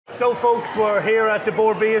So folks, we're here at the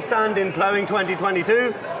Bord Bia stand in Ploughing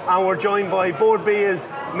 2022 and we're joined by Bord Bia's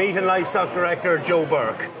Meat and Livestock Director Joe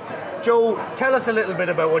Burke. Joe, tell us a little bit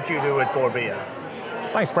about what you do at Bord Bia.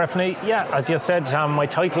 Thanks, Breffney. Yeah, as you said, my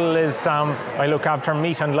title is I look after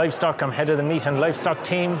meat and livestock. I'm head of the meat and livestock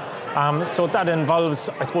team. So that involves,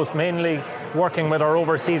 I suppose, mainly working with our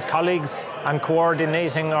overseas colleagues and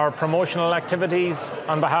coordinating our promotional activities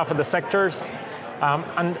on behalf of the sectors.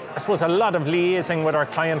 And I suppose a lot of liaising with our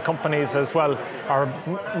client companies as well, our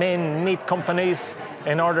main meat companies,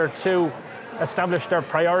 in order to establish their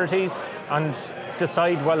priorities and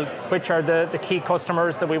decide, well, which are the key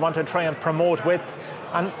customers that we want to try and promote with.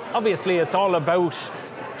 And obviously it's all about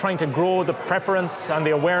trying to grow the preference and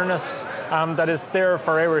the awareness that is there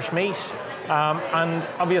for Irish meat, and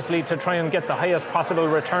obviously to try and get the highest possible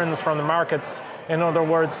returns from the markets. In other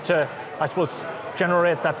words, to, I suppose,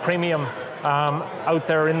 generate that premium out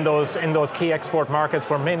there in those key export markets.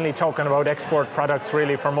 We're mainly talking about export products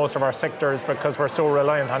really for most of our sectors because we're so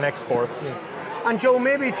reliant on exports. Yeah. And Joe,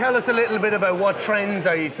 maybe tell us a little bit about what trends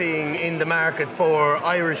are you seeing in the market for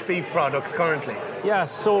Irish beef products currently? Yeah,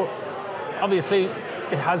 so obviously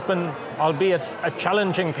it has been, albeit a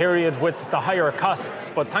challenging period with the higher costs,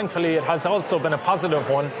 but thankfully it has also been a positive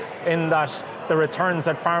one in that the returns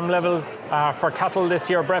at farm level for cattle this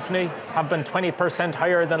year, Breffney, have been 20%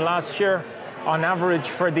 higher than last year. On average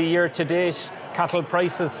for the year to date, cattle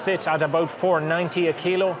prices sit at about $4.90 a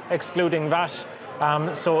kilo, excluding VAT.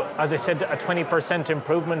 So, as I said, a 20%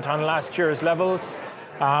 improvement on last year's levels.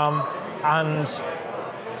 And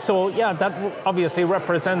so, yeah, that obviously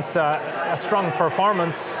represents a strong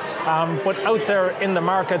performance. But out there in the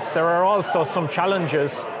markets, there are also some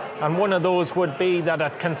challenges. And one of those would be that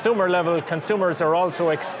at consumer level, consumers are also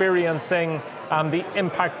experiencing the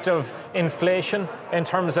impact of inflation in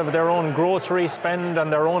terms of their own grocery spend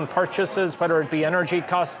and their own purchases, whether it be energy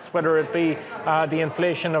costs, whether it be the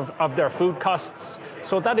inflation of their food costs.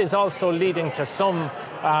 So that is also leading to some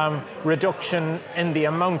reduction in the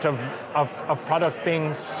amount of product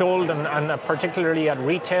being sold, and particularly at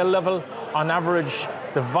retail level. On average,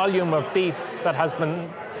 the volume of beef that has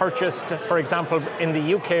been purchased, for example, in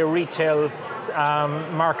the UK retail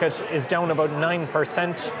market is down about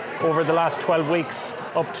 9% over the last 12 weeks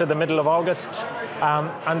up to the middle of August.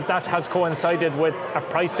 And that has coincided with a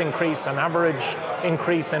price increase, an average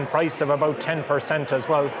increase in price of about 10% as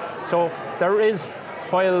well. So there is,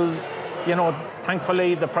 while, you know,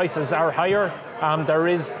 thankfully the prices are higher, there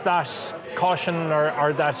is that caution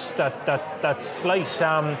or that slight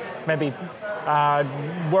maybe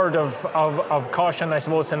word of caution, I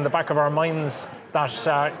suppose, in the back of our minds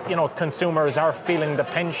that you know, consumers are feeling the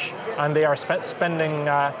pinch and they are spending.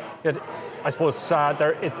 I suppose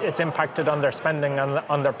it's impacted on their spending and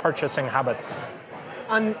on their purchasing habits.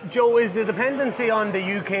 And Joe, is the dependency on the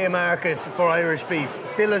UK market for Irish beef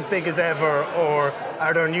still as big as ever, or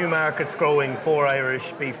are there new markets growing for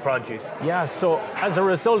Irish beef produce? Yeah, so as a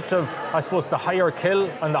result of, I suppose, the higher kill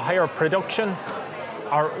and the higher production,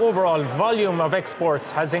 our overall volume of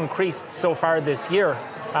exports has increased so far this year.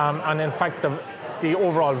 And in fact, the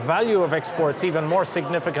overall value of exports, even more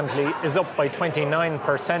significantly, is up by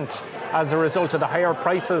 29% as a result of the higher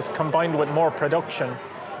prices combined with more production.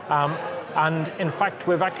 And in fact,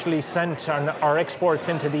 we've actually sent our exports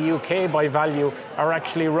into the UK by value are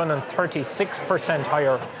actually running 36%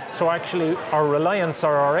 higher. So actually our reliance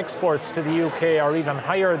or our exports to the UK are even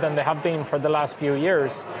higher than they have been for the last few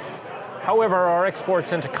years. However, our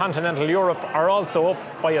exports into continental Europe are also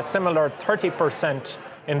up by a similar 30%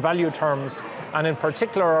 in value terms. And in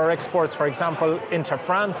particular, our exports, for example, into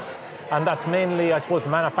France, and that's mainly, I suppose,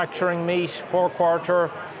 manufacturing meat,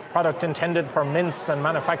 forequarter, product intended for mince and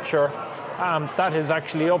manufacture. That is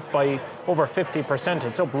actually up by over 50%.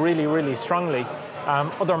 It's up really, really strongly.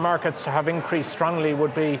 Other markets to have increased strongly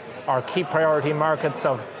would be our key priority markets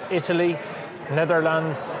of Italy,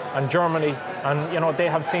 Netherlands and Germany. And you know, they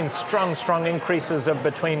have seen strong increases of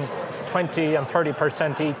between 20 and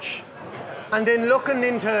 30% each. And then looking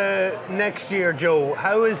into next year, Joe,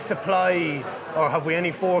 how is supply, or have we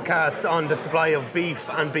any forecasts on the supply of beef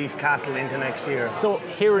and beef cattle into next year? So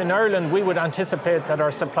here in Ireland, we would anticipate that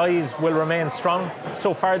our supplies will remain strong.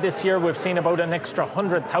 So far this year, we've seen about an extra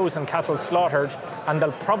 100,000 cattle slaughtered, and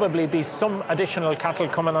there'll probably be some additional cattle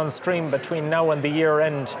coming on stream between now and the year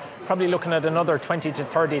end. Probably looking at another 20 to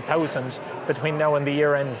 30,000 between now and the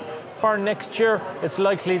year end. For next year, it's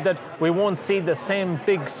likely that we won't see the same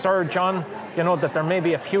big surge on, that there may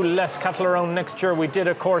be a few less cattle around next year. We did,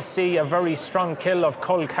 of course, see a very strong kill of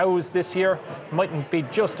cull cows this year. Mightn't be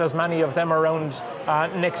just as many of them around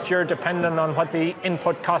next year, depending on what the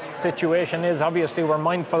input cost situation is. Obviously, we're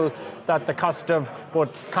mindful that the cost of both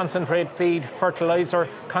concentrate feed, fertilizer,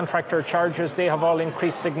 contractor charges, they have all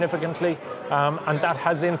increased significantly, and that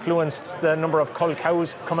has influenced the number of cull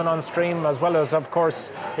cows coming on stream, as well as, of course,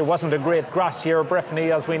 it wasn't a great grass year,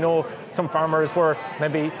 Breffni, as we know. Some farmers were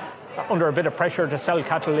maybe under a bit of pressure to sell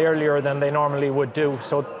cattle earlier than they normally would do.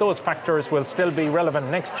 So those factors will still be relevant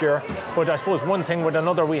next year. But I suppose one thing with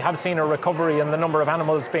another, we have seen a recovery in the number of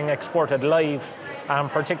animals being exported live,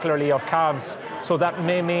 particularly of calves. So that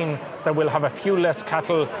may mean that we'll have a few less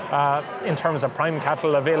cattle in terms of prime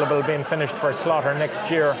cattle available being finished for slaughter next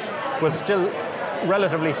year. We'll still,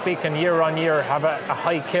 relatively speaking, year on year have a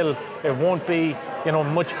high kill. It won't be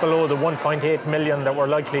much below the 1.8 million that we're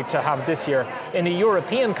likely to have this year. In a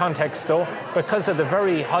European context, though, because of the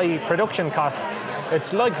very high production costs,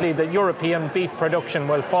 it's likely that European beef production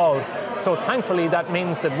will fall. So thankfully, that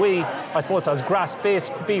means that we, I suppose, as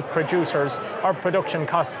grass-based beef producers, our production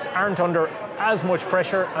costs aren't under as much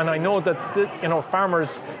pressure. And I know that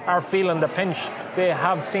farmers are feeling the pinch. They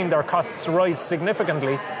have seen their costs rise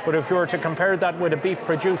significantly. But if you were to compare that with a beef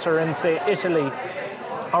producer in, say, Italy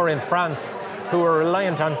or in France, who are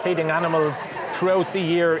reliant on feeding animals throughout the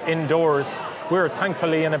year indoors, we're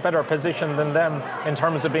thankfully in a better position than them in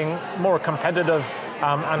terms of being more competitive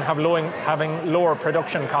and having lower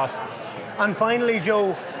production costs. And finally,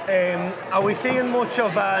 Joe, are we seeing much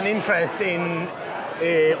of an interest in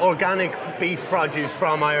organic beef produce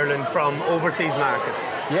from Ireland, from overseas markets?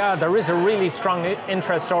 Yeah, there is a really strong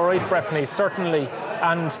interest, all right, Breffni, certainly.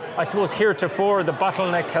 And I suppose heretofore the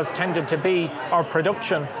bottleneck has tended to be our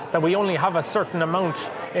production, that we only have a certain amount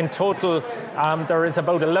in total. There is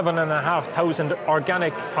about 11,500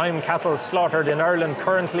 organic prime cattle slaughtered in Ireland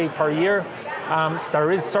currently per year.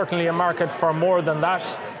 There is certainly a market for more than that.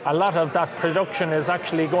 A lot of that production is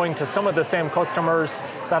actually going to some of the same customers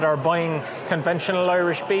that are buying conventional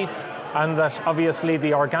Irish beef, and that obviously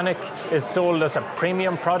the organic is sold as a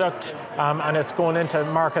premium product, and it's going into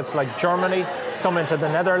markets like Germany, some into the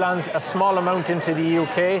Netherlands, a small amount into the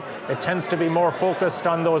UK. It tends to be more focused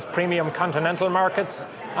on those premium continental markets,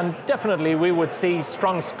 and definitely we would see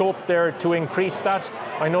strong scope there to increase that.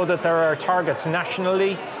 I know that there are targets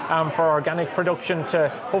nationally for organic production to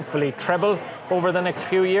hopefully treble over the next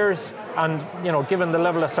few years. And given the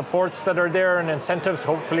level of supports that are there and incentives,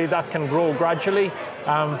 hopefully that can grow gradually.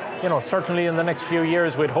 Certainly in the next few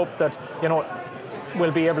years, we'd hope that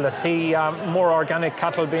we'll be able to see more organic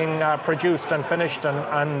cattle being produced and finished,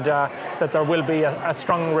 and that there will be a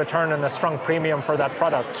strong return and a strong premium for that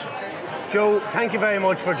product. Joe, thank you very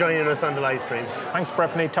much for joining us on the live stream. Thanks,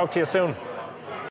 Breffni. Talk to you soon.